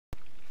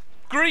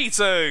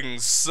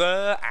Greetings,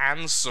 sir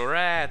and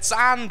sirettes,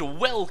 and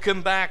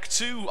welcome back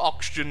to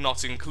Oxygen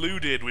Not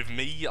Included with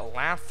me,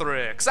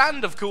 Lathrix.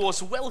 And of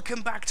course,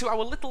 welcome back to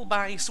our little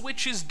base,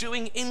 which is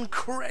doing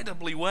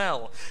incredibly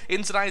well.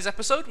 In today's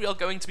episode, we are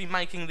going to be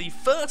making the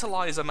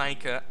fertilizer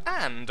maker,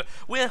 and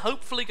we're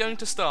hopefully going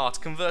to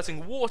start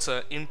converting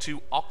water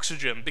into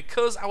oxygen,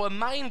 because our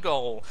main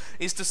goal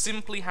is to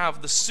simply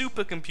have the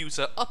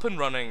supercomputer up and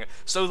running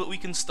so that we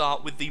can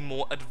start with the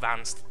more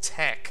advanced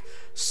tech.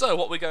 So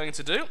what we're going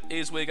to do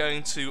is we're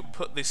going to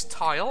put this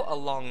tile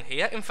along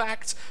here. In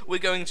fact, we're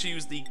going to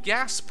use the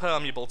gas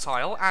permeable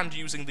tile and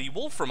using the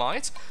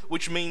wolframite,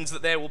 which means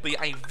that there will be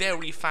a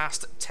very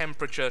fast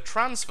temperature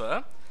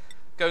transfer.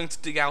 Going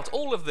to dig out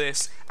all of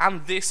this,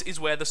 and this is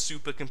where the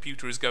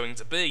supercomputer is going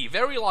to be.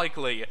 Very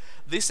likely,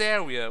 this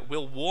area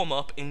will warm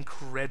up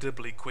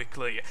incredibly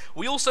quickly.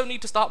 We also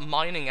need to start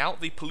mining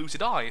out the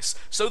polluted ice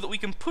so that we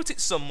can put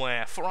it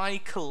somewhere for a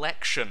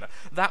collection.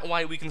 That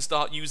way we can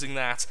start using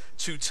that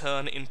to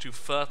turn into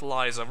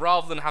fertilizer,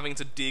 rather than having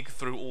to dig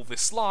through all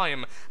this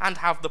slime and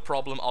have the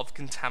problem of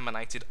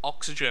contaminated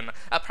oxygen.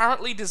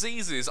 Apparently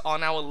diseases are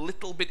now a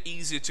little bit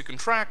easier to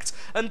contract,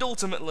 and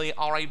ultimately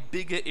are a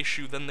bigger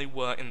issue than they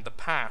were in the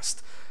past.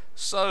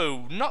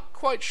 So, not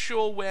quite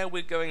sure where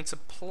we're going to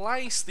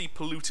place the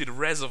polluted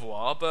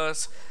reservoir,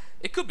 but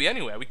it could be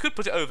anywhere. We could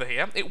put it over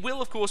here. It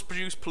will, of course,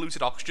 produce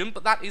polluted oxygen,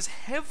 but that is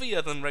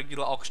heavier than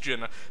regular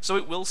oxygen, so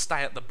it will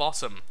stay at the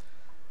bottom.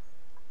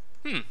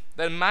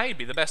 Then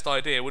maybe the best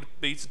idea would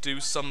be to do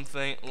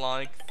something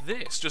like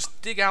this. Just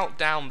dig out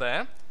down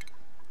there,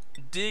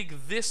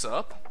 dig this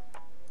up.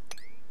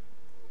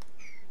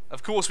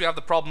 Of course, we have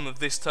the problem of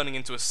this turning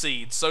into a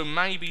seed, so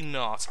maybe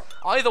not.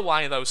 Either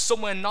way, though,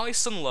 somewhere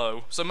nice and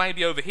low, so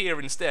maybe over here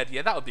instead.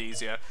 Yeah, that would be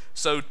easier.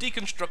 So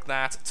deconstruct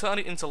that, turn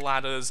it into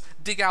ladders,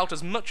 dig out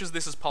as much as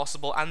this as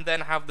possible, and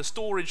then have the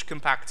storage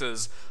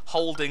compactors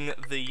holding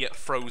the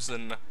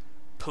frozen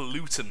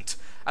pollutant.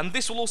 And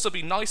this will also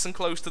be nice and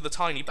close to the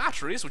tiny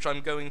batteries, which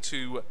I'm going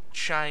to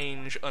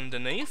change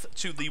underneath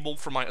to the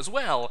wolframite as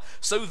well.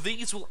 So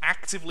these will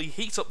actively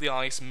heat up the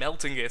ice,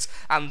 melting it,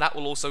 and that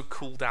will also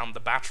cool down the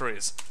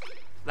batteries.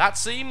 That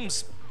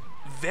seems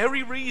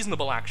very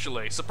reasonable,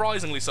 actually.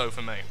 Surprisingly so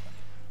for me.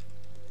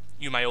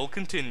 You may all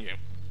continue.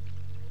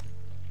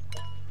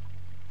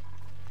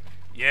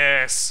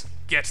 Yes,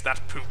 get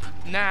that poop.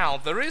 Now,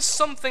 there is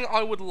something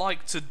I would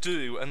like to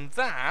do, and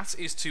that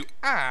is to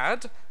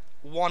add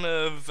one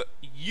of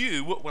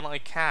you when I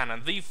can,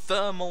 and the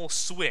thermal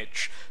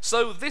switch.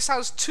 So this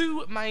has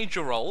two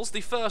major roles. The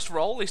first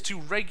role is to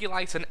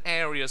regulate an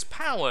area's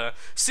power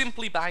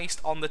simply based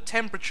on the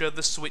temperature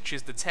the switch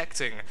is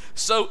detecting.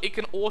 So it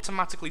can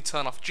automatically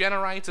turn off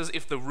generators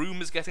if the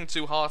room is getting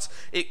too hot.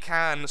 It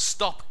can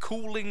stop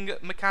cooling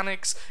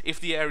mechanics if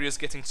the area is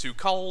getting too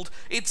cold.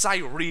 It's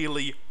a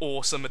really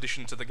awesome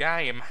addition to the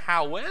game.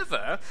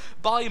 However,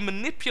 by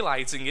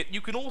manipulating it,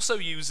 you can also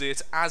use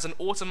it as an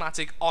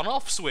automatic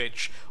on-off switch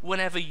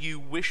whenever you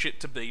wish it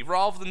to be.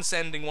 Rather than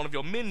sending one of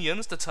your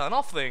minions to turn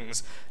off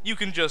things, you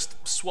can just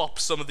swap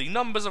some of the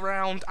numbers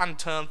around and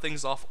turn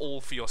things off all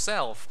for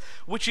yourself,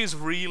 which is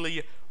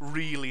really,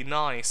 really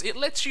nice. It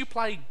lets you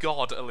play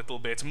God a little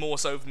bit, more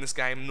so than this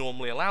game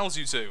normally allows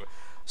you to.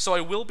 So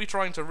I will be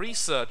trying to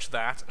research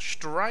that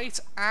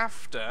straight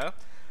after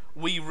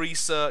we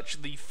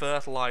research the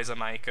fertilizer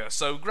maker.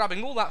 So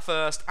grabbing all that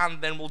first,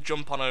 and then we'll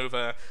jump on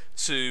over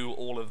to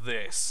all of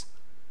this.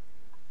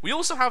 We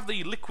also have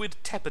the liquid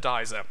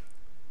tepidizer.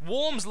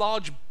 Warms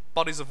large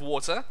bodies of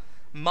water,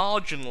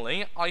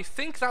 marginally. I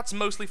think that's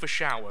mostly for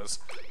showers,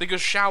 because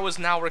showers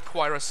now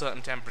require a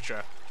certain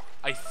temperature.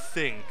 I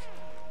think.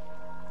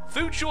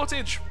 Food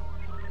shortage?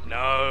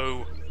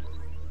 No.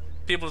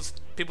 People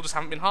just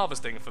haven't been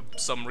harvesting for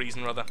some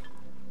reason or other.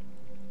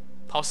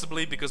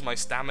 Possibly because my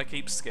stamina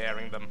keeps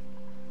scaring them.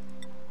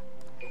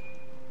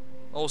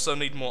 Also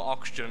need more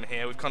oxygen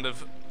here. We've kind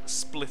of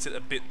split it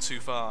a bit too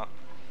far.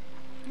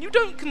 You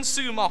don't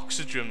consume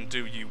oxygen,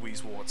 do you,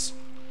 Weezewarts?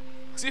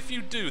 Because if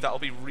you do, that'll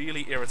be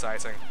really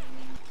irritating.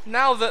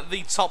 Now that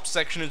the top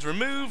section is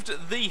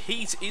removed, the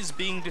heat is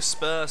being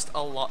dispersed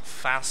a lot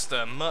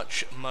faster,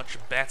 much, much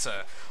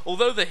better.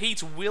 Although the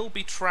heat will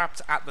be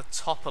trapped at the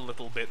top a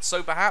little bit,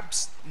 so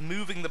perhaps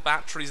moving the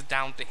batteries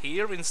down to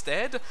here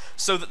instead,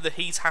 so that the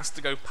heat has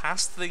to go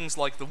past things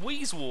like the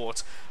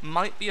Weezewort,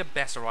 might be a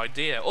better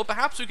idea. Or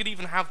perhaps we could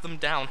even have them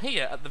down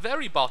here at the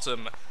very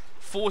bottom,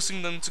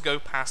 forcing them to go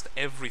past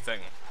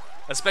everything,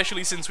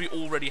 especially since we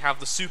already have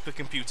the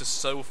supercomputer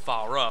so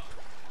far up.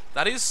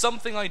 That is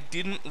something I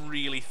didn't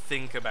really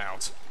think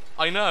about.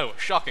 I know,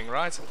 shocking,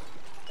 right?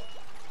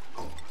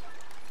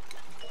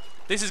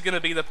 This is going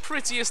to be the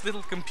prettiest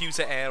little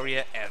computer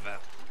area ever.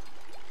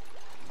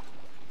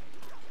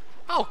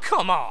 Oh,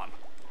 come on!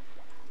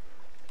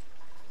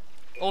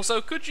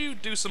 Also, could you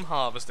do some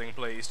harvesting,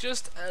 please?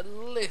 Just a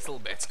little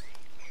bit.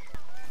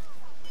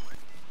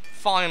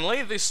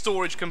 Finally, this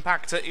storage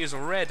compactor is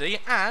ready,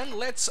 and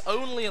let's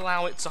only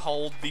allow it to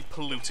hold the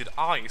polluted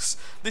ice.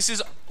 This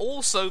is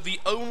also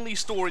the only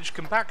storage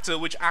compactor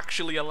which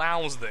actually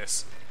allows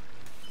this.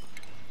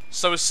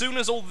 So as soon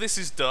as all this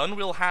is done,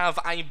 we'll have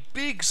a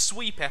big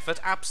sweep effort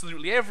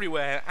absolutely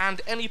everywhere,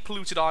 and any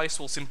polluted ice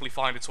will simply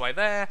find its way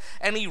there,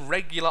 any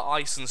regular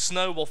ice and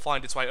snow will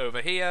find its way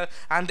over here,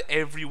 and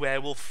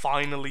everywhere will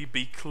finally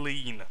be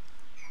clean.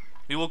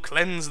 We will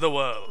cleanse the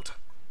world.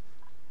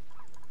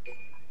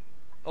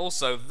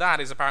 Also, that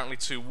is apparently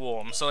too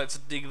warm, so let's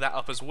dig that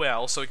up as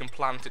well so we can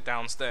plant it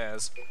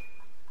downstairs.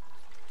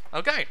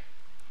 Okay,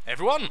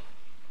 everyone,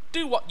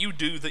 do what you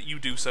do that you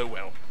do so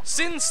well.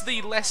 Since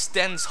the less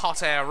dense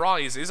hot air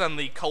rises and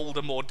the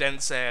colder, more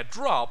dense air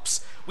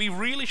drops, we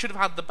really should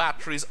have had the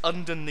batteries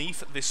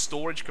underneath this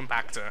storage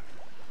compactor.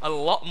 A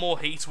lot more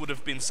heat would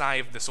have been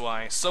saved this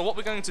way, so what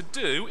we're going to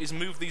do is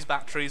move these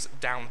batteries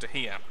down to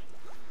here.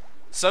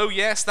 So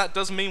yes, that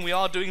does mean we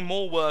are doing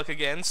more work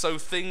again, so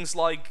things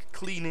like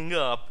cleaning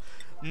up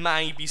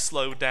may be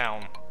slowed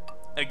down.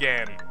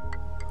 Again.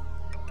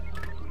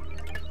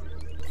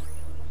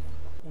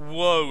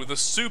 Whoa, the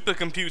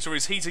supercomputer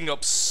is heating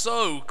up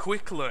so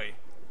quickly.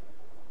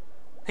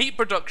 Heat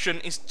production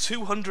is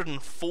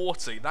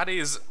 240. That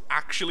is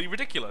actually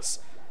ridiculous,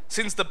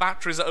 since the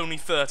batteries are only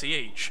 30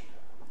 each.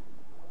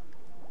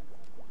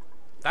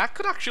 That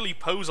could actually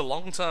pose a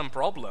long-term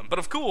problem, but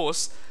of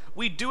course,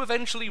 we do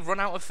eventually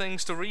run out of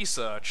things to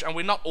research, and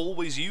we're not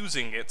always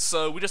using it,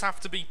 so we just have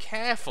to be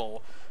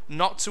careful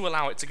not to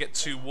allow it to get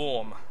too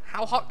warm.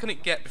 How hot can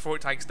it get before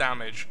it takes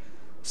damage?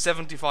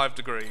 75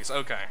 degrees,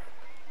 okay.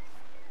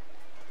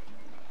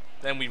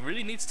 Then we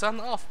really need to turn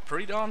that off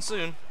pretty darn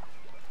soon.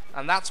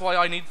 And that's why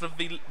I need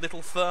the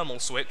little thermal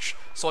switch,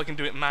 so I can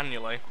do it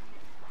manually.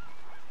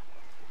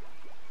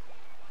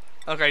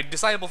 Okay,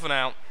 disable for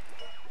now.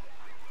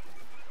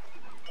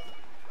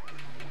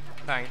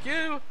 Thank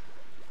you.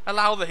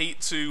 Allow the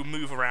heat to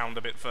move around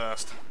a bit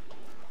first.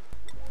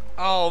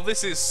 Oh,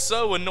 this is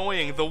so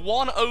annoying. The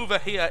one over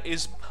here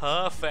is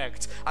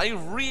perfect. A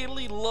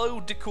really low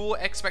decor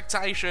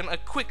expectation, a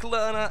quick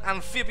learner,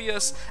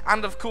 amphibious,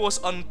 and of course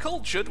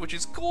uncultured, which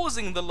is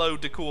causing the low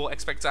decor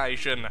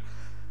expectation.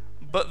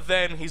 But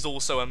then he's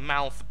also a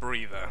mouth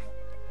breather,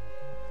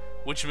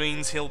 which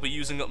means he'll be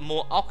using up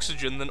more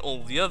oxygen than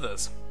all the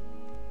others.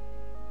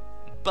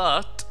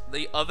 But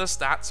the other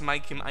stats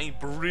make him a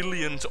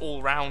brilliant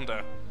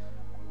all-rounder.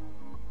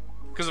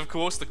 Because of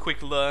course the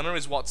quick learner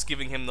is what's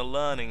giving him the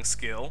learning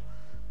skill.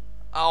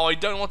 Oh, I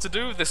don't know what to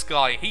do with this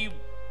guy. He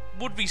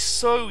would be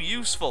so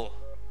useful.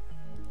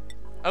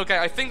 Okay,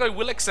 I think I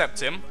will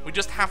accept him. We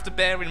just have to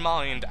bear in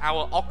mind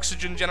our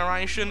oxygen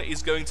generation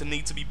is going to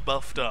need to be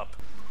buffed up.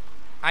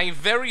 A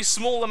very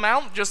small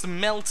amount just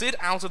melted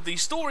out of the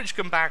storage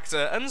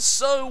compactor, and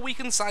so we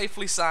can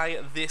safely say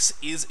this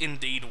is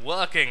indeed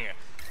working.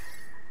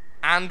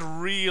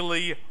 And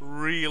really,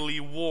 really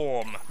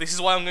warm. This is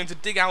why I'm going to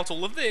dig out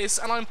all of this,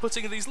 and I'm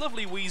putting these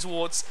lovely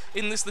Wheezeworts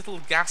in this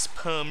little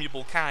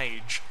gas-permeable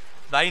cage.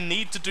 They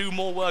need to do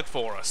more work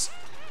for us.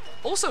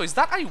 Also, is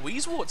that a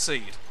Wheezewort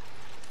seed?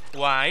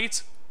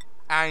 Wait.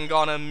 Hang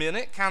on a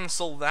minute.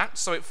 Cancel that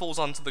so it falls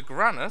onto the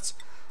granite.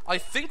 I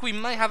think we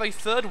may have a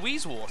third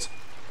Wheezewort.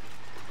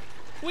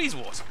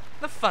 Wheezewort.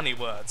 The funny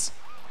words.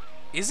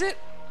 Is it?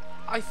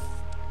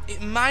 It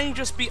may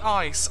just be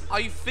ice.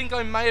 I think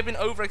I may have been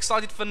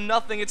overexcited for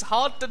nothing. It's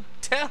hard to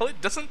tell.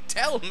 It doesn't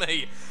tell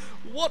me.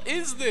 What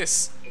is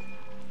this?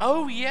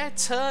 Oh yeah,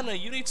 Turner,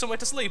 you need somewhere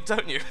to sleep,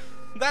 don't you?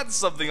 That's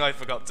something I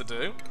forgot to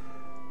do.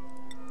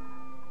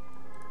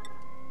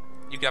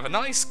 You can have a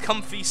nice,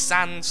 comfy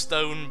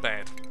sandstone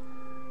bed.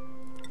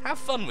 Have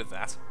fun with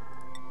that.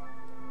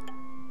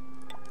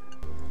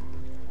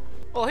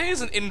 Well,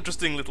 here's an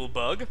interesting little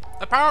bug.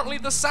 Apparently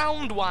the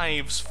sound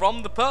waves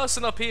from the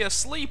person up here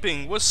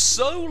sleeping were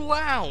so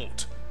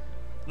loud,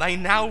 they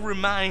now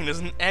remain as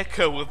an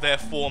echo of their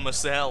former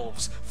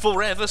selves,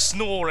 forever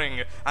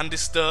snoring and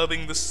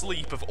disturbing the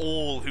sleep of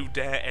all who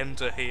dare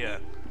enter here.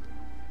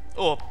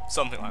 Or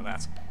something like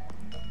that.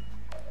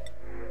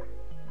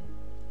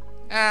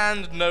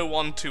 And no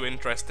one too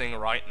interesting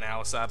right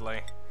now,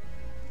 sadly.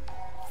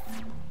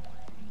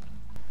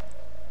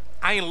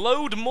 A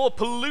load more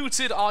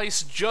polluted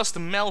ice just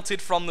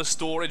melted from the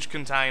storage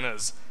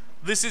containers.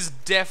 This is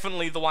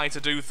definitely the way to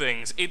do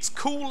things. It's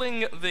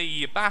cooling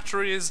the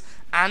batteries,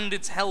 and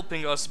it's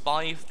helping us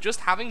by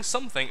just having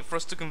something for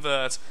us to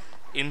convert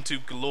into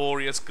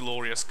glorious,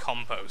 glorious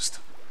compost.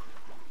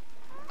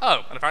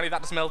 Oh, and apparently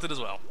that just melted as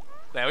well.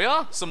 There we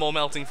are, some more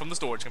melting from the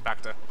storage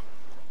compactor.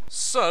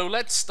 So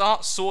let's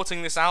start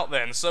sorting this out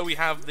then. So we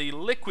have the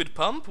liquid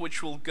pump,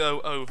 which will go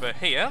over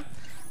here.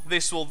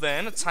 This will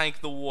then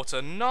take the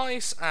water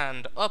nice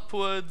and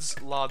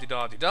upwards,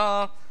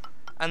 la-di-da-di-da.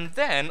 And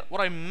then, what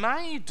I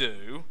may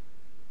do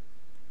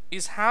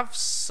is have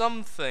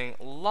something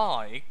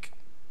like...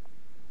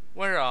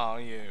 Where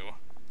are you?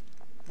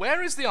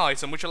 Where is the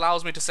item which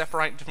allows me to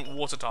separate different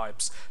water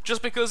types?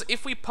 Just because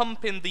if we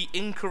pump in the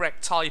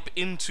incorrect type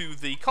into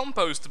the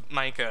compost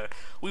maker,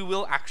 we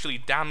will actually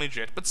damage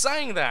it. But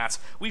saying that,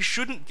 we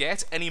shouldn't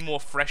get any more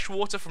fresh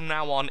water from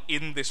now on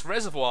in this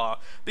reservoir,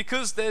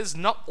 because there's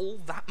not all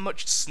that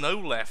much snow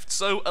left,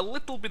 so a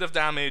little bit of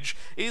damage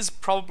is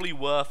probably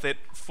worth it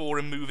for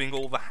removing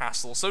all the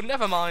hassle. So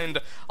never mind,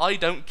 I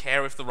don't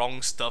care if the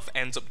wrong stuff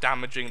ends up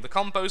damaging the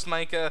compost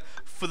maker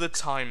for the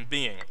time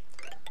being.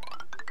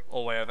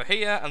 All the way over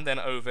here, and then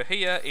over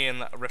here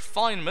in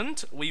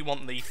refinement, we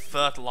want the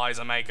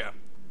fertilizer maker.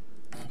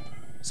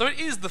 So it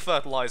is the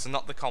fertilizer,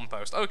 not the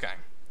compost. Okay.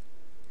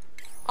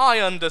 I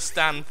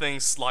understand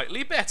things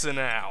slightly better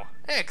now.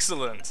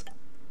 Excellent.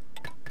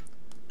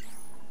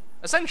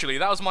 Essentially,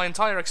 that was my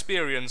entire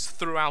experience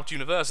throughout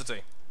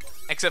university.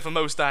 Except for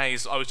most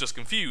days, I was just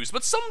confused,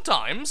 but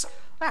sometimes,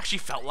 I actually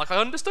felt like I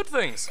understood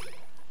things.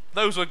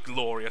 Those were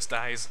glorious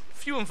days,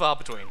 few and far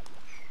between.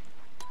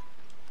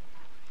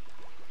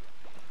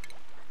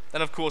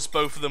 Then of course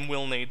both of them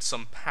will need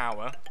some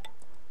power.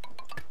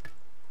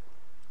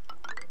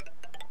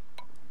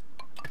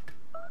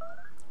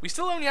 We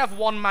still only have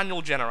one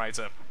manual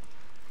generator.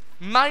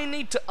 May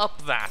need to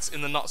up that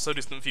in the not so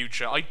distant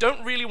future. I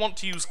don't really want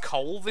to use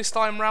coal this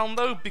time round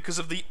though because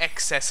of the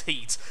excess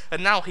heat.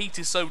 And now heat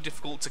is so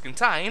difficult to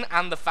contain,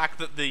 and the fact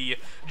that the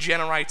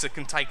generator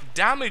can take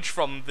damage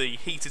from the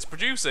heat it's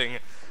producing,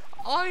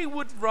 I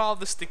would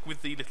rather stick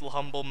with the little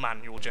humble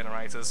manual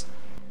generators.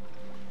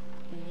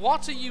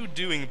 What are you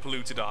doing,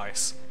 polluted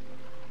ice?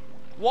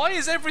 Why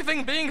is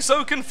everything being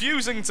so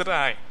confusing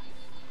today?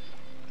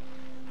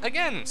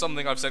 Again,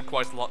 something I've said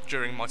quite a lot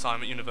during my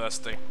time at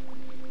university.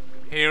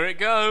 Here it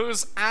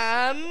goes,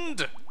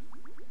 and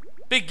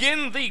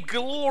begin the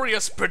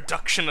glorious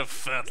production of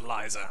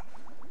fertilizer.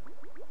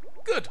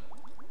 Good.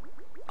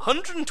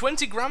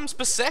 120 grams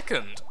per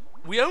second.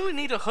 We only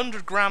need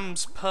 100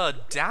 grams per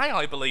day,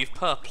 I believe,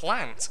 per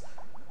plant.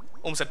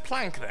 Almost said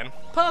plank then.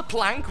 Per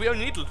plank, we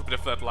only need a little bit of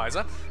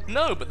fertilizer.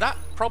 No, but that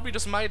probably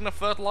just made enough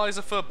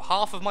fertilizer for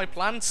half of my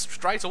plants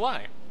straight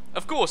away.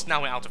 Of course,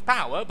 now we're out of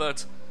power,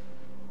 but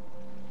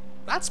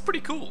that's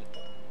pretty cool.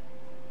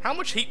 How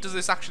much heat does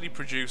this actually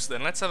produce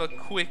then? Let's have a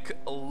quick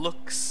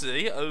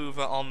look-see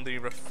over on the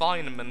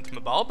refinement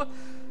mabob.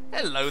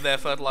 Hello there,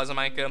 fertilizer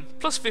maker.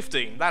 Plus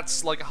 15,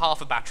 that's like half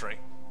a battery.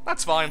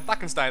 That's fine, that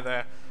can stay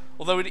there.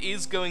 Although it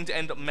is going to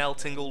end up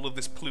melting all of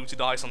this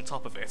polluted ice on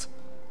top of it.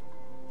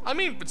 I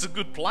mean, it's a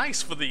good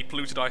place for the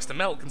polluted ice to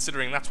melt,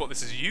 considering that's what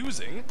this is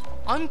using.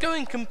 I'm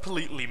going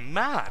completely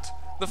mad.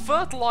 The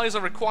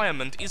fertilizer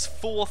requirement is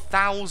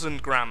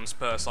 4,000 grams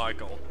per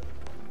cycle.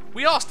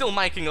 We are still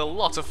making a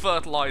lot of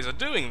fertilizer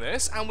doing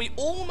this, and we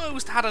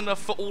almost had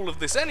enough for all of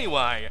this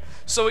anyway,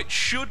 so it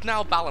should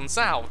now balance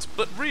out.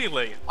 But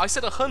really, I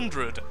said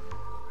 100.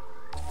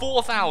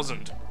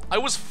 4,000. I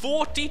was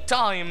 40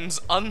 times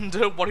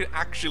under what it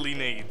actually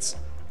needs.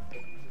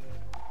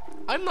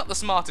 I'm not the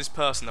smartest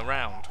person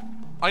around.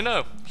 I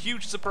know,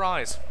 huge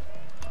surprise.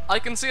 I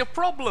can see a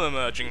problem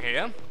emerging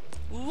here.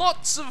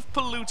 Lots of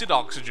polluted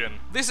oxygen.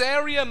 This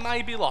area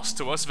may be lost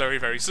to us very,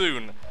 very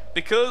soon,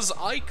 because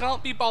I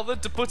can't be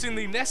bothered to put in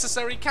the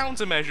necessary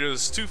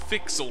countermeasures to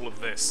fix all of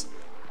this.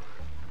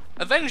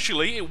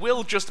 Eventually, it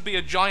will just be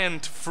a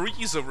giant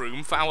freezer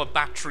room for our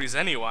batteries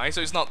anyway,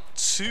 so it's not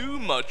too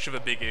much of a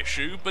big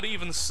issue, but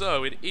even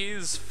so, it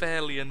is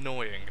fairly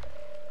annoying.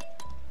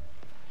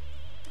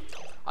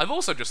 I've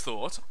also just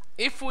thought,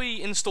 if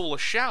we install a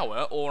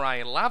shower or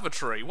a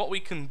lavatory, what we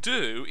can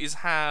do is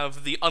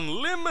have the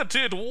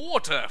unlimited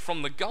water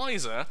from the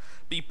geyser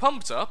be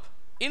pumped up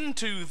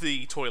into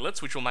the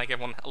toilets, which will make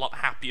everyone a lot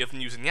happier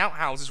than using the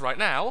outhouses right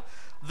now.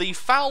 The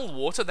foul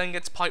water then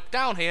gets piped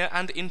down here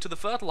and into the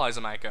fertilizer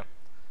maker.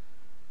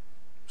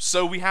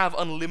 So we have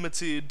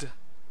unlimited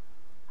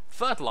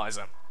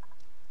fertilizer,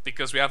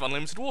 because we have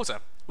unlimited water.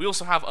 We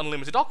also have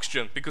unlimited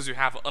oxygen, because we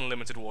have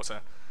unlimited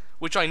water,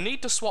 which I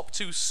need to swap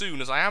to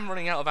soon, as I am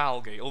running out of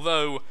algae,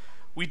 although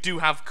we do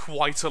have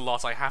quite a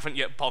lot I haven't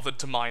yet bothered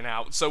to mine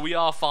out, so we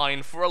are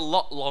fine for a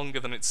lot longer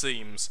than it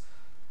seems.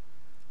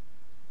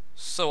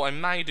 So what I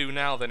may do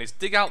now then is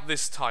dig out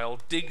this tile,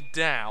 dig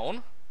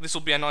down. This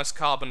will be a nice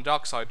carbon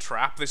dioxide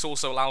trap. This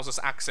also allows us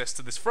access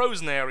to this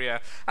frozen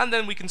area, and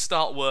then we can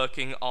start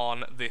working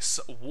on this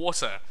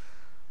water.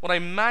 What I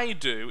may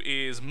do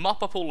is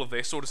mop up all of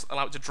this, or just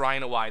allow it to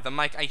drain away, then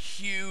make a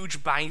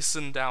huge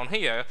basin down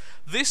here.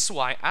 This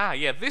way,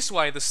 this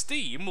way the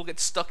steam will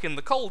get stuck in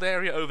the cold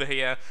area over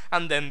here,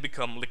 and then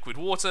become liquid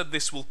water.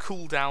 This will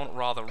cool down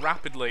rather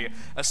rapidly,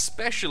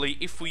 especially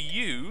if we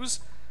use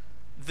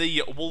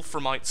the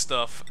wolframite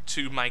stuff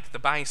to make the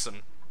basin.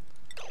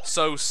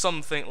 So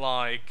something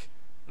like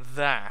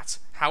that.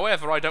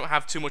 However, I don't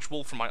have too much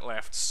wolframite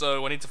left,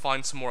 so I need to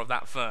find some more of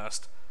that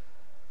first.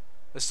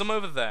 There's some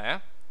over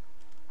there.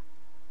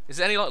 Is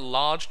there any like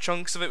large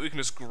chunks of it we can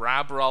just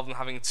grab rather than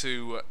having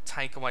to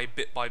take away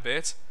bit by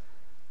bit?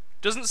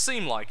 Doesn't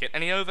seem like it.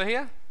 Any over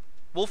here?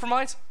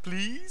 Wolframite?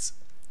 Please?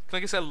 Can I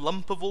get a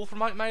lump of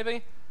wolframite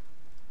maybe?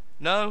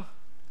 No?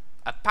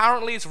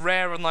 Apparently it's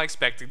rarer than I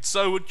expected,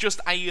 so just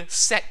a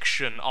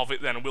section of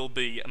it then will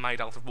be made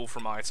out of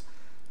wolframite.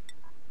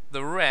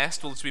 The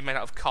rest will just be made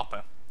out of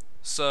copper.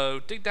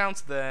 So dig down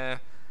to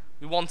there.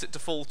 We want it to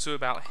fall to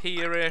about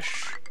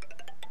here-ish.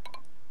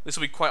 This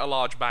will be quite a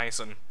large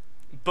basin.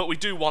 But we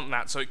do want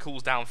that so it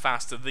cools down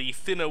faster. The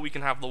thinner we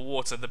can have the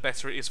water, the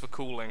better it is for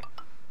cooling.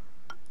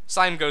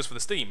 Same goes for the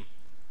steam.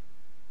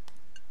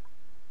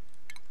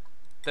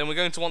 Then we're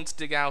going to want to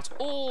dig out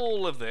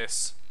all of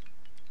this.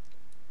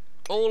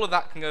 All of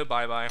that can go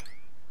bye-bye.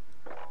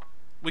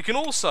 We can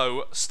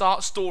also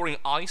start storing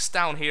ice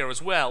down here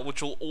as well,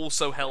 which will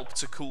also help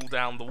to cool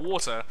down the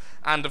water,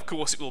 and of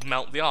course it will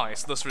melt the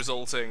ice, thus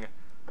resulting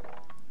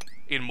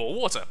in more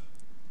water.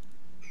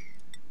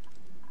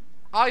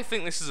 I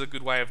think this is a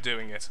good way of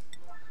doing it.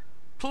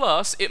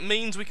 Plus, it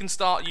means we can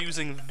start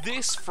using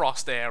this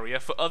frost area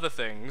for other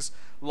things,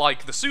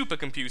 like the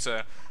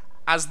supercomputer,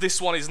 as this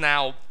one is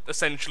now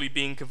essentially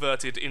being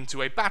converted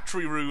into a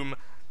battery room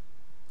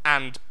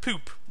and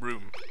poop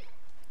room.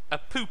 A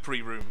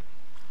poopery room.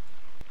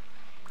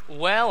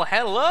 Well,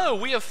 hello!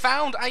 We have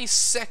found a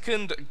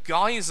second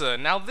geyser.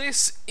 Now,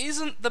 this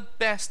isn't the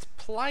best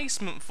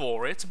placement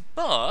for it,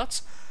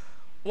 but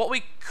what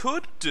we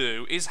could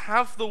do is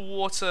have the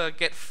water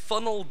get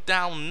funneled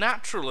down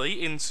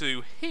naturally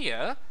into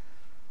here,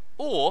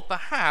 or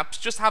perhaps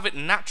just have it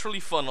naturally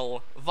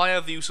funnel via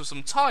the use of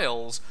some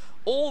tiles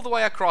all the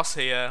way across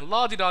here,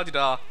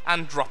 la-di-da-di-da,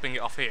 and dropping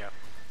it off here.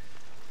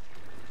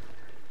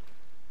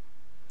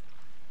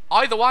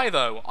 Either way,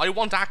 though, I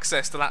want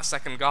access to that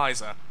second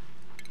geyser.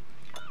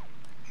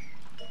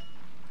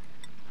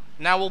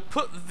 Now we'll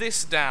put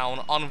this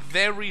down on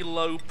very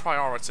low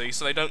priority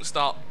so they don't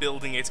start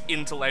building it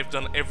until they've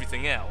done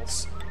everything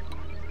else.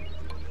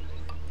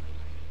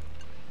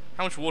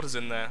 How much water's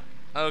in there?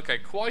 Okay,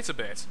 quite a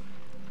bit.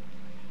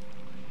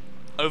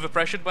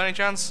 Overpressured by any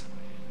chance?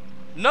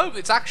 No,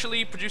 it's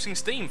actually producing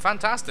steam.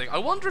 Fantastic. I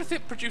wonder if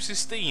it produces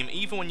steam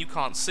even when you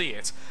can't see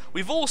it.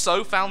 We've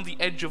also found the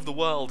edge of the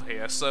world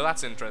here, so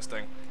that's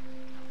interesting.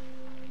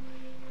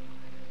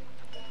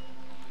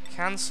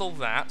 Cancel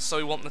that. So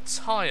we want the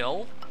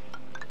tile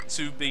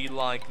to be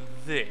like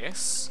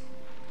this.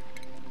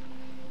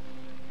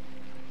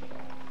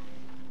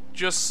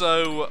 Just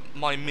so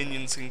my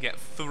minions can get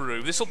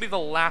through. This will be the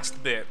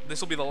last bit.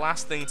 This will be the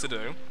last thing to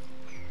do.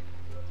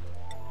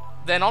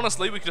 Then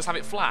honestly, we could just have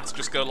it flat.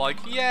 Just go like,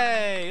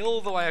 yay,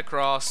 all the way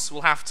across.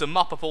 We'll have to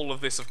mop up all of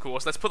this, of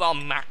course. Let's put that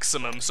on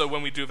maximum, so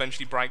when we do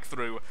eventually break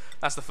through,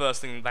 that's the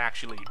first thing they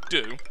actually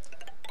do.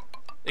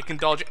 It can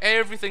dodge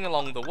everything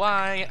along the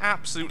way,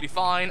 absolutely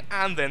fine,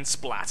 and then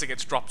splat, it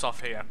gets dropped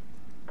off here.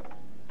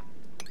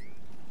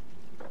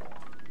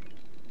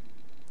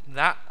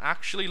 That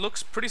actually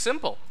looks pretty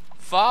simple.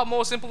 Far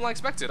more simple than I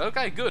expected.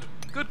 Okay, good.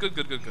 Good, good,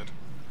 good, good, good.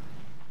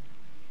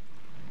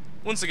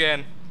 Once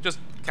again, just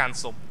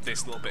cancel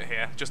this little bit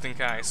here, just in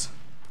case.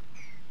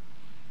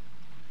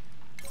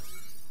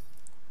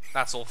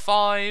 That's all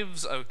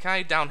 5s,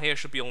 okay, down here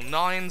should be all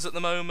 9s at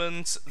the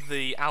moment,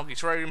 the algae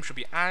terrarium should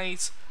be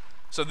 8,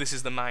 so this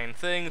is the main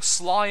thing.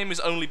 Slime is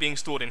only being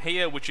stored in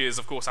here, which is,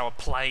 of course, our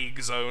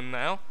plague zone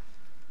now.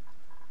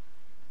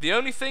 The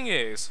only thing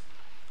is,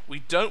 we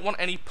don't want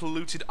any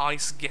polluted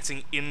ice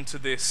getting into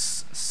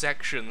this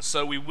section,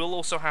 so we will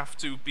also have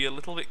to be a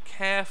little bit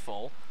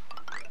careful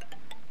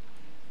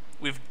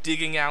with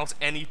digging out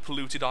any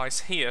polluted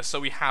ice here, so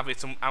we have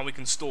it and we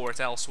can store it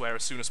elsewhere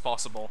as soon as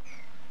possible.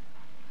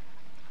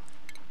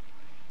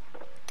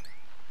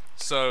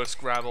 So let's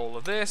grab all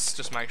of this,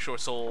 just make sure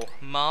it's all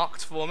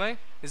marked for me.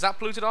 Is that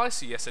polluted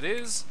ice? Yes, it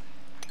is.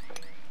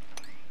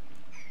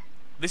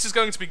 This is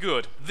going to be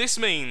good. This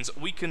means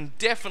we can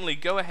definitely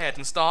go ahead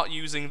and start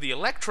using the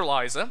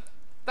electrolyzer.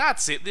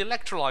 That's it, the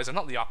electrolyzer,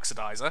 not the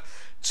oxidizer,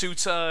 to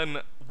turn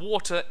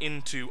water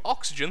into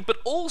oxygen, but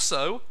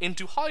also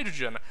into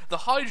hydrogen. The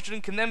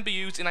hydrogen can then be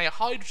used in a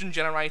hydrogen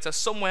generator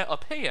somewhere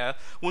up here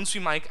once we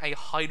make a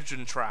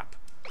hydrogen trap.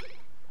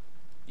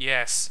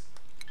 Yes,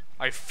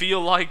 I feel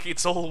like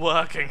it's all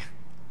working.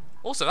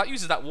 Also, that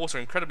uses that water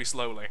incredibly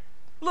slowly.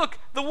 Look,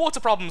 the water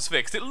problem's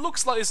fixed. It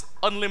looks like there's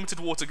unlimited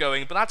water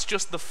going, but that's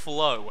just the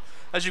flow.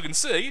 As you can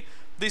see,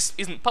 this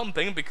isn't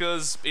pumping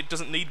because it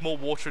doesn't need more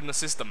water in the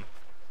system.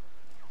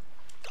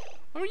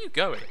 Where are you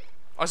going?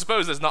 I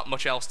suppose there's not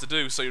much else to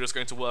do, so you're just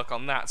going to work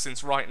on that,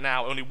 since right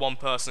now only one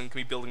person can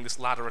be building this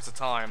ladder at a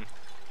time.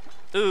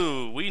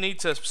 Ooh, we need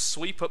to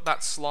sweep up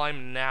that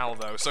slime now,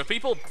 though. So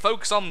people,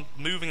 focus on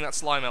moving that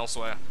slime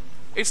elsewhere.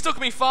 It's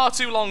took me far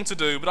too long to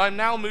do, but I'm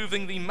now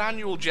moving the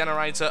manual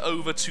generator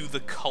over to the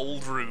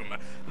cold room.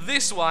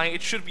 This way,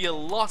 it should be a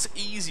lot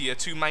easier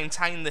to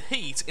maintain the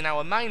heat in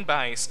our main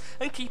base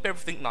and keep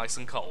everything nice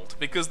and cold,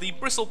 because the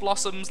bristle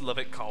blossoms love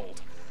it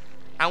cold.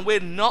 And we're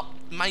not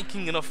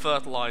making enough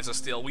fertilizer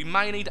still. We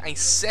may need a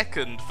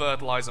second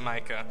fertilizer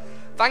maker.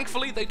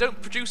 Thankfully, they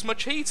don't produce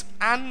much heat,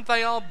 and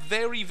they are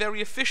very, very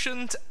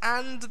efficient,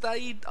 and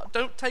they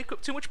don't take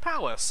up too much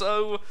power,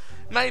 so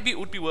maybe it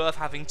would be worth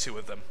having 2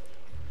 of them.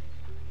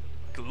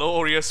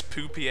 Glorious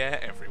poopy air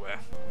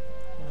everywhere.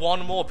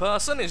 one more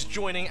person is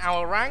joining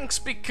our ranks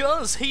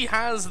because he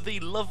has the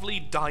lovely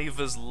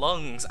diver's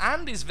lungs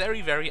and is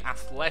very, very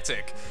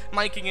athletic,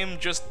 making him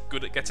just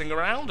good at getting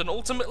around and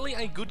ultimately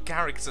a good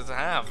character to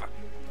have.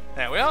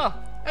 There we are.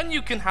 And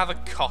you can have a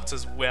cot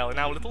as well in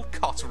our little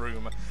cot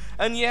room.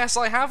 And yes,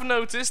 I have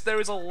noticed there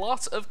is a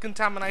lot of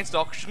contaminated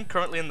oxygen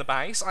currently in the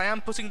base. I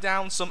am putting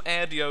down some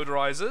air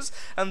deodorizers,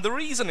 and the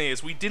reason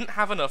is we didn't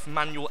have enough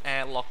manual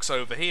air locks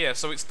over here,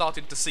 so it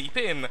started to seep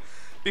in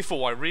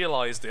before I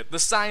realised it. The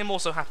same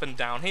also happened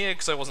down here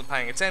because I wasn't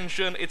paying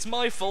attention. It's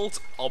my fault,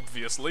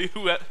 obviously.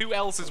 Who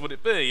else's would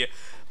it be?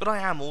 But I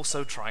am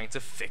also trying to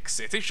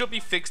fix it. It should be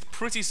fixed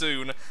pretty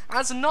soon,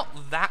 as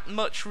not that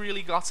much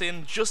really got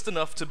in, just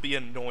enough to be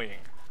annoying.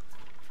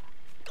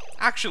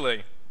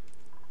 Actually,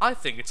 I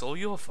think it's all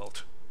your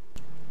fault.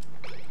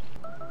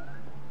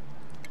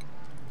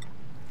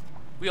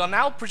 We are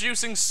now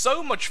producing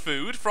so much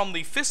food from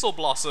the thistle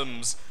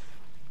blossoms,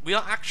 we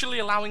are actually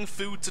allowing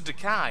food to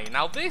decay.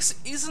 Now this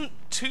isn't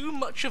too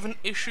much of an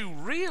issue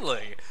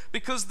really,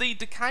 because the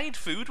decayed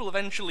food will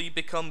eventually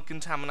become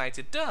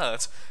contaminated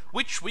dirt,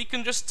 which we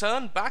can just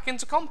turn back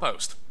into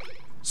compost.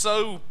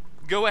 So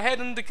go ahead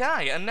and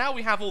decay, and now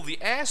we have all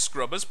the air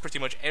scrubbers pretty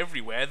much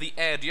everywhere, the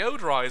air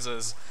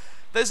deodorizers.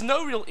 There's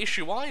no real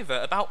issue either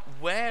about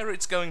where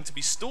it's going to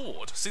be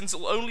stored, since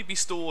it'll only be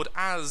stored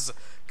as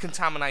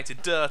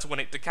contaminated dirt when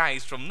it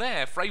decays from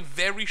there for a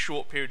very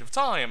short period of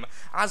time,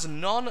 as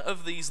none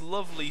of these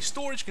lovely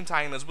storage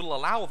containers will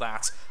allow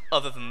that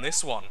other than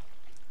this one.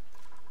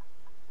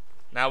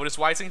 Now we're just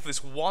waiting for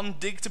this one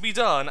dig to be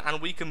done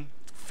and we can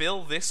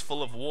fill this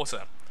full of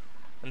water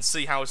and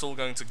see how it's all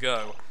going to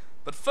go.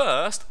 But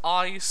first,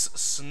 ice,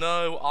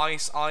 snow,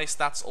 ice, ice,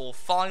 that's all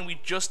fine. We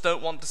just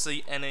don't want to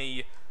see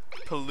any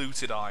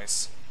polluted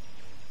ice.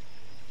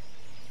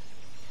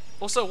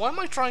 Also, why am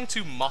I trying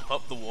to mop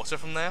up the water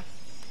from there?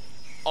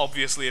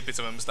 Obviously a bit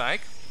of a mistake.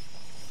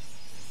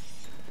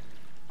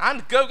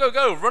 And go, go,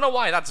 go! Run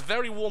away! That's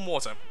very warm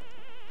water.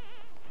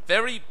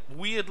 Very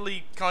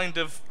weirdly kind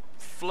of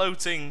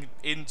floating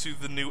into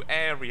the new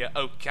area.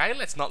 Okay,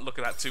 let's not look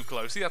at that too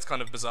closely. That's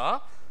kind of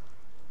bizarre.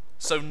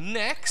 So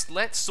next,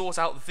 let's sort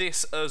out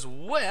this as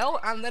well,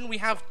 and then we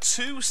have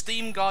 2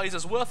 steam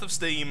geysers worth of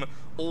steam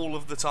all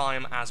of the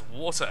time as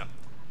water.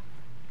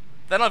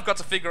 Then I've got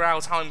to figure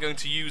out how I'm going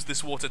to use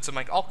this water to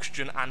make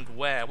oxygen and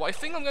where. What I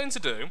think I'm going to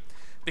do,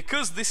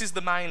 because this is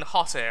the main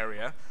hot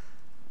area,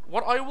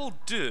 what I will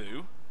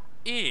do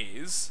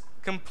is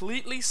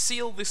completely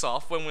seal this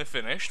off when we're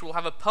finished. We'll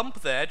have a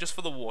pump there just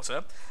for the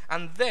water,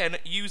 and then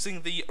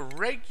using the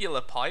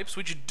regular pipes,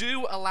 which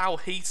do allow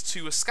heat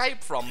to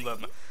escape from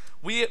them,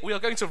 we are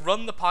going to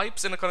run the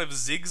pipes in a kind of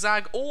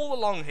zigzag all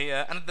along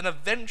here, and then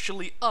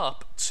eventually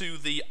up to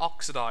the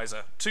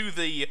oxidizer, to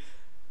the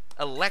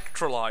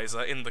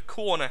electrolyzer in the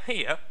corner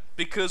here,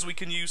 because we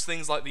can use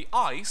things like the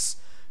ice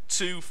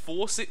to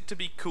force it to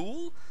be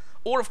cool.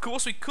 Or of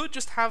course we could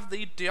just have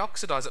the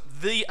deoxidizer,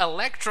 the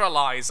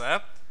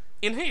electrolyzer,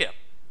 in here.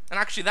 And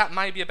actually that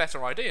may be a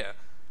better idea.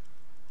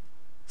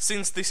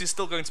 Since this is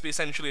still going to be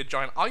essentially a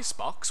giant ice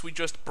box, we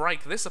just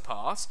break this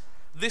apart.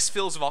 This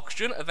fills with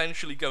oxygen,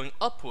 eventually going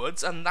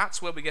upwards, and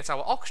that's where we get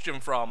our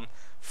oxygen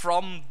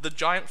from the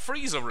giant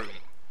freezer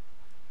room.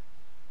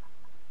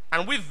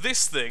 And with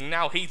this thing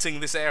now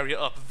heating this area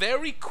up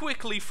very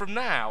quickly from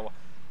now,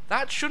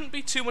 that shouldn't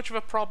be too much of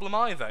a problem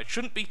either. It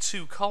shouldn't be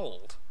too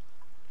cold.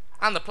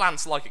 And the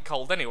plants like it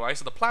cold anyway,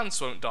 so the plants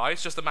won't die.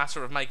 It's just a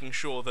matter of making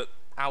sure that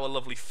our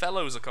lovely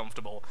fellows are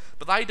comfortable.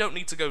 But they don't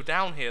need to go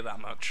down here that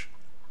much.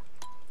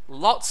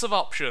 Lots of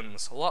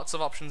options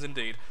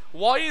indeed.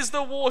 Why is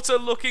the water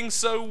looking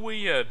so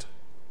weird?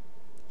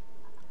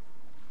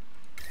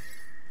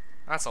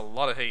 That's a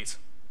lot of heat.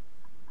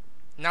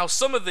 Now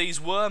some of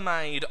these were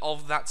made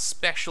of that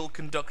special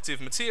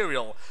conductive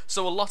material,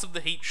 so a lot of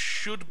the heat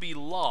should be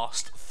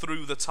lost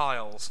through the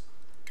tiles.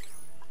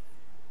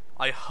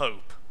 I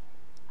hope.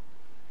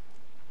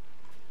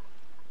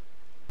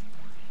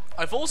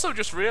 I've also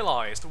just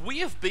realised we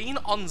have been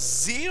on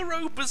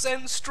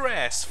 0%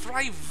 stress for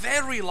a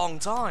very long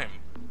time.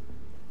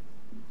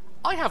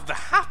 I have the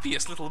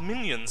happiest little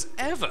minions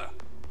ever.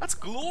 That's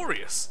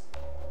glorious.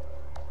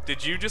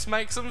 Did you just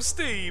make some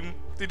steam?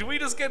 Did we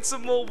just get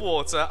some more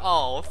water?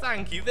 Oh,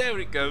 thank you. There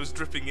it goes,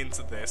 dripping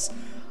into this.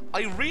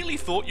 I really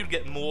thought you'd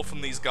get more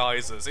from these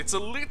geysers. It's a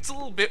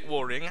little bit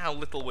worrying how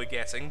little we're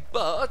getting,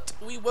 but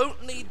we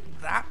won't need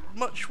that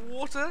much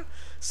water,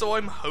 so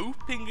I'm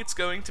hoping it's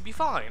going to be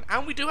fine.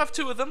 And we do have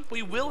 2 of them.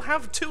 We will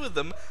have 2 of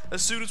them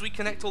as soon as we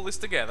connect all this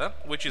together,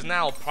 which is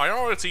now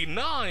priority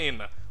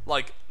 9,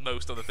 like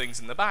most other things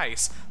in the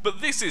base.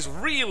 But this is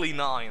really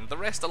 9. The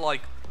rest are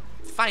like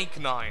fake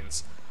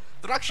 9s.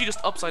 They're actually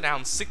just upside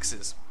down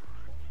 6s.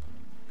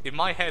 In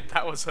my head,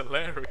 that was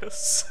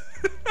hilarious.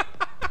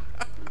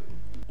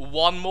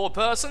 One more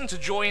person to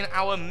join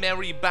our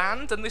merry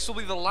band, and this will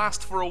be the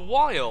last for a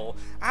while.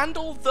 And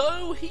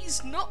although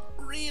he's not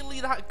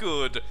really that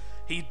good,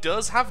 he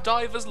does have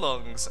diver's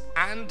lungs,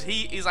 and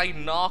he is a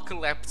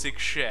narcoleptic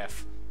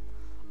chef.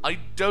 I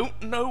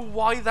don't know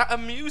why that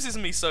amuses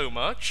me so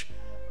much,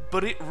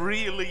 but it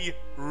really,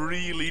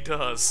 really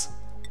does.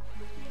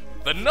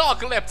 The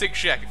Narcoleptic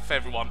Chef,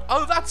 everyone.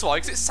 Oh, that's why,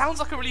 because it sounds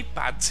like a really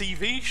bad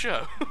TV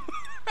show.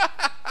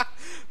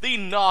 The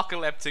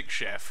Narcoleptic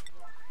Chef.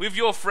 With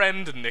your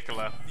friend,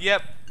 Nicola.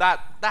 Yep, that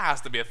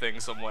has to be a thing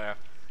somewhere.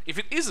 If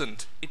it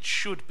isn't, it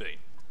should be.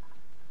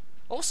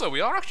 Also,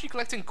 we are actually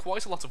collecting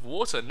quite a lot of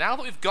water. Now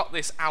that we've got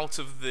this out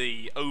of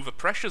the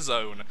overpressure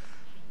zone,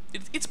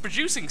 it's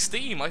producing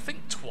steam, I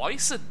think,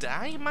 twice a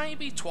day,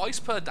 maybe? Twice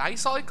per day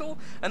cycle?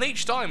 And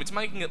each time it's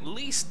making at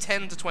least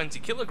 10 to 20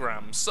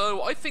 kilograms,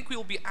 so I think we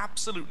will be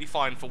absolutely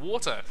fine for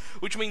water.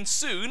 Which means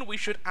soon we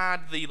should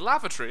add the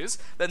lavatories,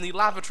 then the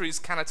lavatories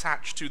can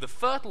attach to the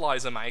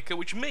fertilizer maker,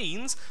 which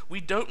means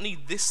we don't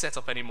need this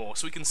setup anymore.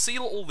 So we can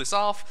seal all this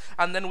off,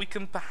 and then we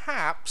can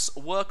perhaps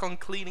work on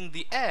cleaning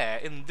the air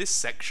in this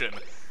section,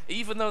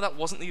 even though that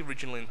wasn't the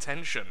original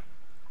intention.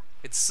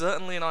 It's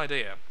certainly an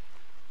idea.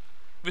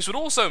 This would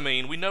also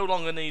mean we no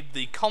longer need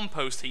the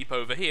compost heap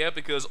over here,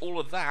 because all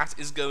of that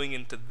is going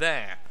into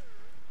there.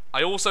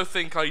 I also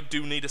think I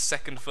do need a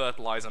second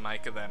fertilizer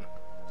maker then.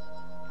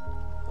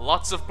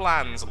 Lots of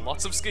plans,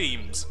 lots of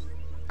schemes.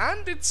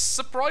 And it's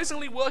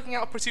surprisingly working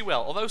out pretty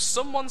well, although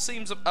someone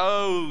seems...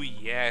 Oh,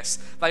 yes.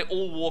 They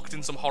all walked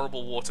in some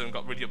horrible water and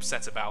got really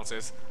upset about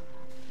it.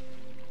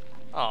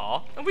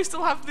 Ah, and we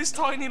still have this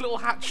tiny little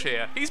hatch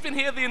here. He's been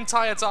here the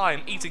entire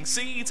time, eating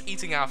seeds,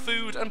 eating our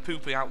food, and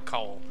pooping out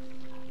coal.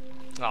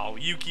 Oh,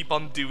 you keep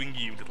on doing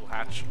you, little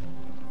hatch.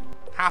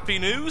 Happy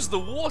news, the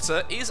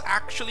water is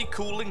actually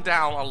cooling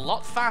down a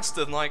lot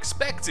faster than I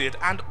expected,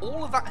 and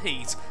all of that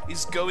heat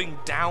is going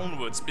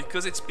downwards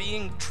because it's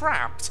being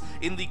trapped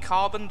in the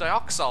carbon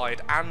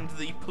dioxide and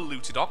the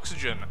polluted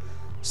oxygen.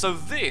 So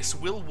this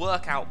will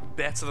work out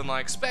better than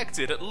I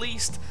expected, at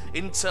least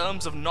in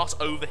terms of not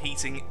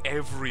overheating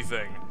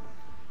everything.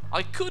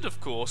 I could, of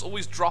course,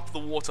 always drop the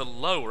water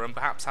lower and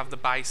perhaps have the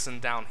basin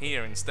down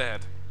here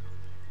instead.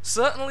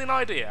 Certainly an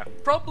idea.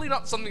 Probably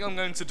not something I'm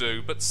going to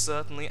do, but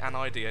certainly an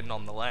idea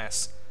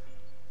nonetheless.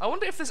 I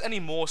wonder if there's any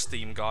more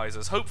steam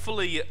geysers.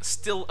 Hopefully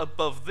still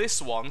above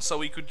this one, so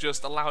we could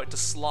just allow it to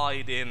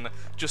slide in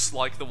just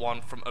like the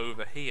one from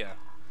over here.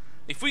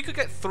 If we could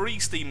get 3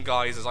 steam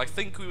geysers, I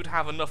think we would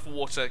have enough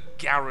water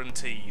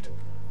guaranteed.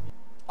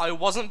 I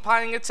wasn't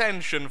paying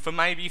attention for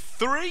maybe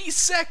 3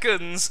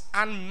 seconds,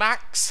 and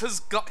Max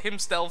has got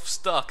himself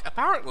stuck.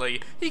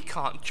 Apparently, he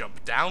can't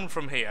jump down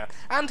from here,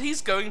 and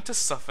he's going to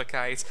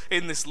suffocate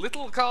in this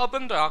little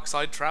carbon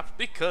dioxide trap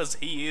because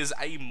he is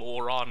a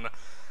moron.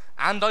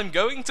 And I'm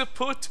going to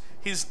put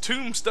his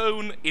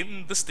tombstone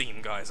in the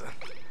steam geyser.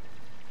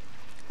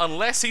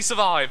 Unless he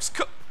survives.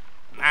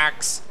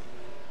 Max.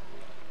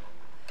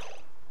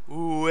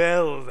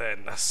 Well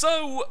then,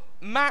 so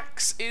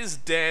Max is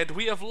dead,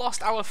 we have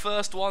lost our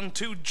first one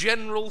to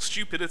general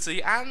stupidity,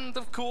 and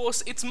of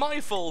course it's my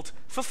fault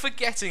for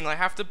forgetting I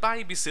have to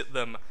babysit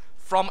them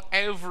from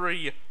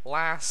every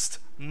last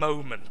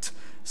moment.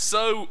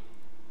 So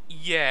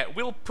yeah,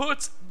 we'll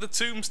put the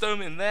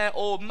tombstone in there,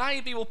 or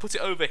maybe we'll put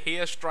it over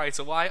here straight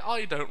away.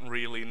 I don't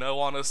really know,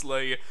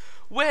 honestly.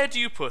 Where do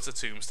you put a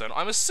tombstone?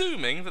 I'm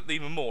assuming that the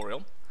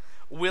memorial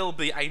will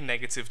be a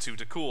 -2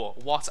 decor.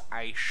 What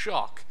a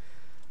shock.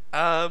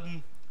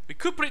 We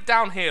could put it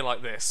down here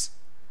like this.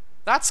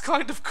 That's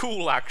kind of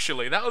cool,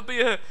 actually. That would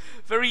be a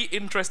very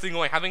interesting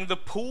way, having the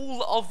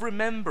pool of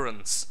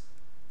remembrance.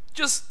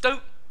 Just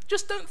don't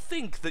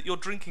think that your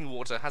drinking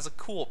water has a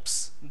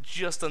corpse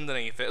just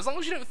underneath it. As long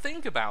as you don't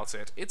think about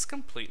it, it's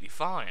completely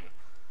fine.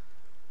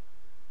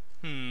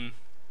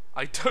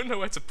 I don't know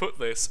where to put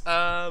this.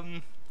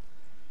 I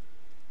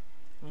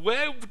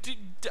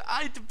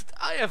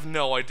have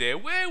no idea.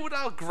 Where would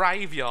our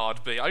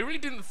graveyard be? I really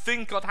didn't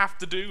think I'd have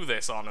to do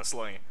this,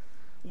 honestly.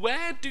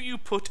 Where do you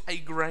put a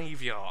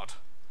graveyard?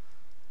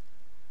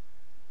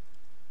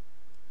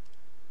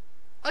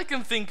 I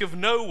can think of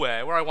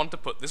nowhere where I want to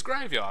put this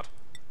graveyard.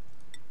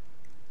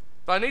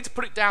 But I need to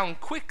put it down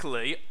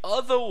quickly,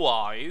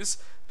 otherwise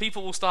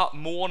people will start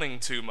mourning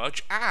too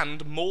much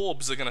and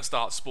morbs are going to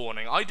start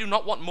spawning. I do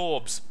not want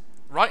morbs.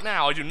 Right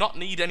now, I do not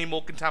need any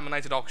more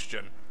contaminated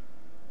oxygen.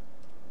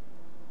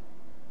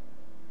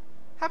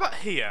 How about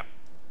here?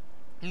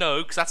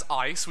 No, because that's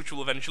ice, which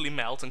will eventually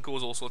melt and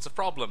cause all sorts of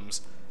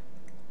problems.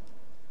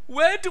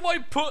 Where do I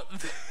put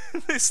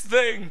this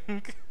thing?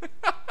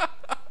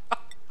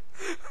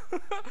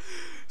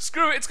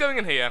 Screw it, it's going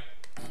in here.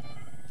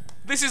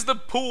 This is the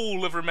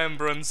pool of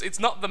remembrance. It's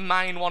not the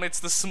main one, it's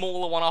the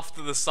smaller one off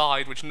to the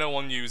side, which no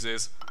one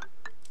uses.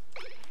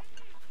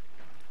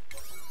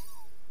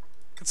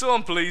 Can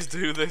someone please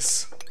do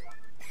this?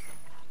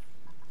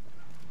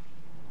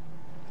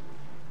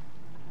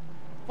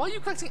 Why are you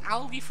collecting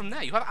algae from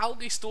there? You have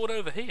algae stored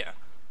over here.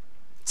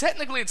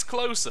 Technically it's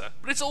closer,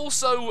 but it's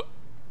also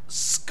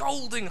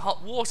scalding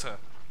hot water.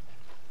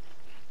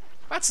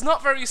 That's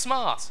not very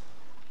smart.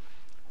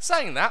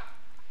 Saying that,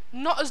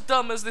 not as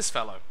dumb as this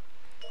fellow.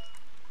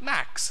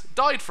 Max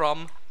died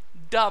from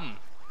dumb.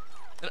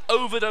 An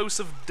overdose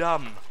of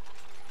dumb.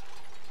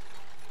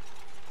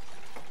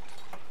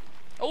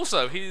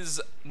 Also,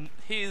 his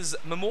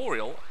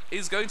memorial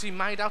is going to be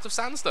made out of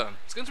sandstone.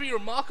 It's going to be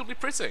remarkably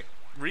pretty.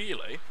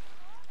 Really.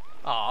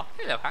 Ah,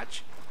 hello,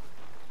 Hatch.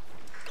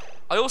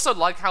 I also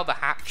like how the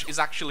hatch is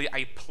actually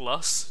a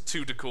plus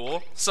to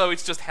decor, so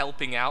it's just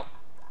helping out,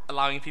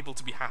 allowing people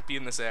to be happy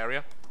in this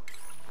area.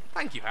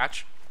 Thank you,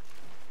 Hatch.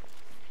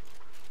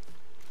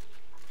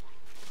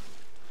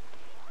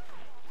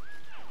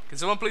 Can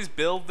someone please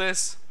build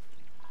this?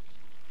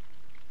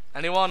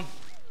 Anyone?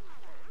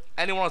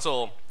 Anyone at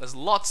all? There's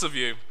lots of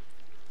you.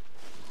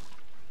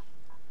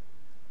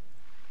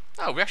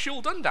 Oh, we're actually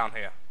all done down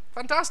here.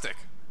 Fantastic.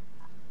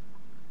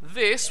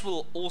 This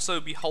will also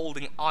be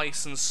holding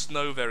ice and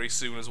snow very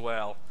soon as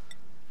well.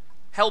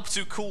 Help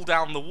to cool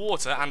down the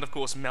water and, of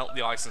course, melt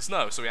the ice and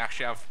snow, so we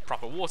actually have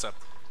proper water.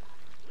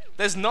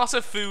 There's not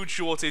a food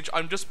shortage.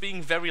 I'm just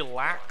being very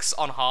lax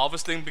on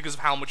harvesting because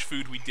of how much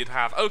food we did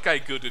have. Okay,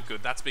 good, good,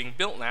 good. That's being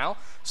built now.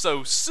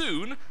 So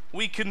soon,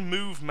 we can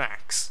move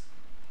Max.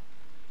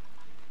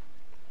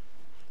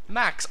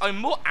 Max, I'm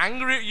more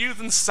angry at you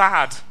than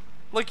sad.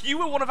 Like, you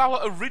were one of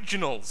our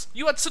originals.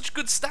 You had such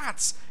good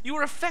stats. You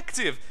were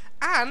effective.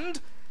 And,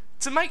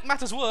 to make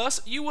matters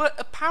worse, you were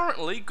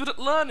apparently good at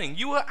learning.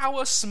 You were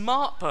our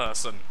smart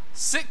person.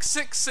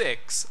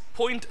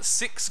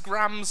 666.6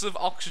 grams of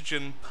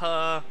oxygen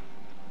per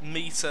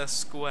meter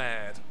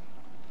squared.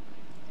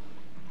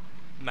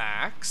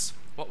 Max,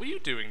 what were you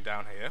doing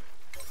down here?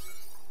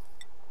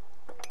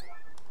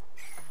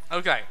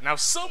 Okay, now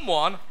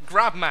someone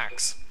grab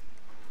Max.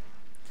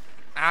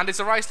 And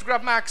it's a race to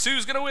grab Max.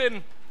 Who's gonna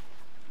win?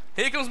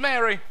 Here comes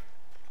Mary.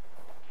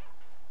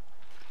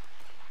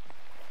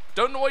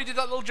 Don't know why you did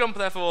that little jump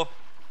there for.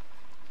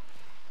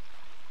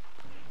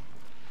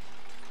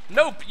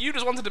 Nope, you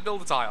just wanted to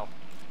build a tile.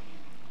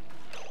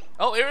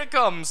 Oh, here it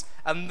comes.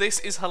 And this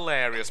is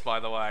hilarious, by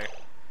the way.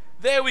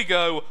 There we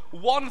go.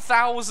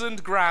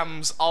 1,000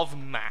 grams of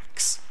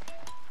Max.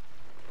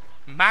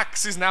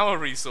 Max is now a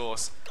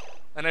resource.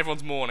 And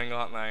everyone's mourning,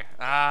 aren't they?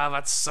 Ah,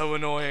 that's so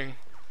annoying.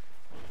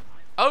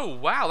 Oh,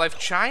 wow, they've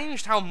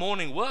changed how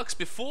mourning works.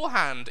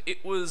 Beforehand,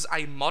 it was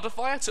a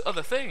modifier to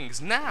other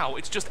things. Now,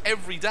 it's just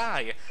every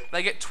day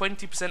they get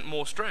 20%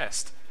 more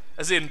stressed.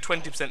 As in,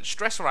 20%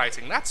 stress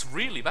rating. That's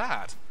really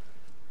bad.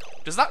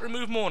 Does that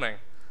remove mourning?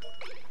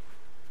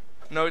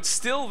 No, it's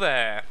still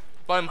there.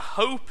 But I'm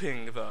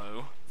hoping,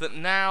 though, that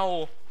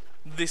now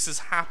this has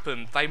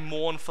happened, they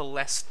mourn for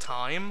less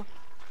time.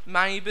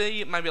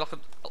 Maybe like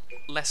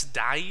less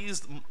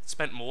days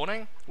spent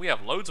mourning. We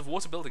have loads of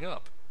water building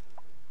up.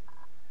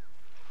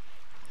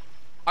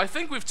 I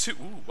think with two...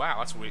 Ooh, wow,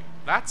 that's weird.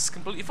 That's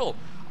completely full.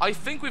 I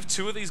think with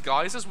 2 of these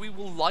geysers, we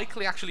will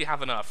likely actually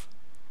have enough.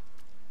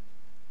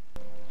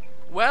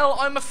 Well,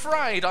 I'm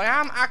afraid I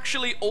am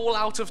actually all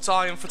out of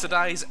time for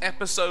today's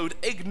episode.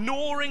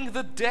 Ignoring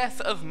the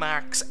death of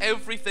Max,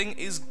 everything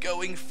is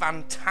going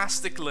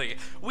fantastically.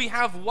 We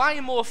have way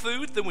more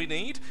food than we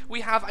need.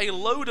 We have a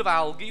load of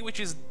algae, which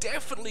is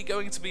definitely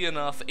going to be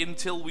enough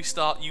until we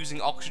start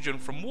using oxygen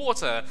from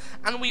water.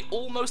 And we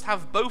almost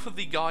have both of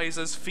the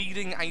geysers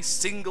feeding a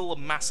single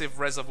massive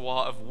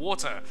reservoir of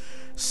water.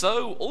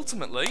 So,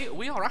 ultimately,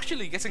 we are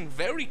actually getting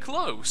very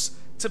close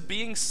to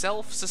being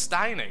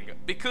self-sustaining,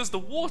 because the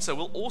water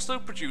will also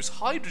produce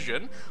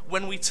hydrogen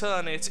when we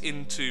turn it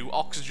into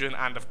oxygen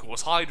and, of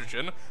course,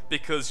 hydrogen,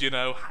 because, you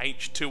know,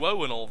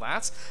 H2O and all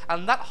that,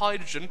 and that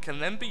hydrogen can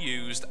then be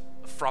used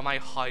from a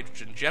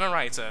hydrogen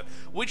generator,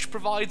 which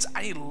provides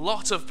a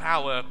lot of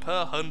power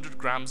per 100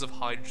 grams of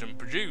hydrogen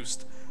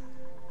produced.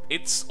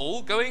 It's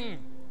all going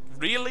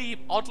really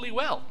oddly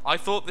well. I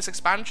thought this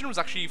expansion was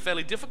actually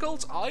fairly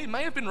difficult. I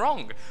may have been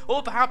wrong.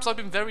 Or perhaps I've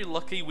been very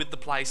lucky with the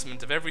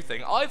placement of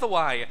everything. Either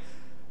way,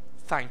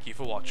 thank you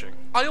for watching.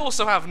 I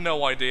also have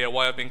no idea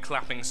why I've been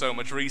clapping so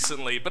much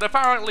recently, but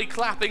apparently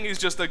clapping is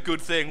just a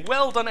good thing.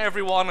 Well done,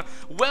 everyone.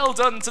 Well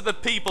done to the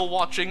people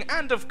watching.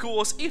 And of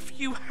course, if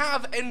you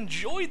have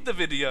enjoyed the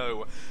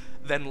video,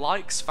 then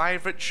likes,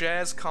 favourites,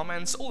 shares,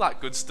 comments, all that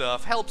good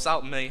stuff helps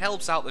out me,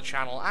 helps out the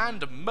channel,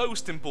 and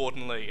most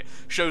importantly,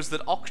 shows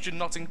that Oxygen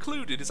Not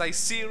Included is a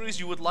series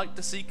you would like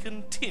to see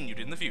continued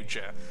in the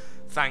future.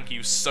 Thank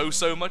you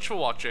so much for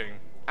watching,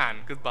 and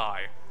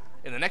goodbye.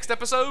 In the next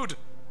episode,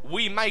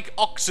 we make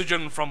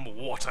oxygen from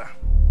water.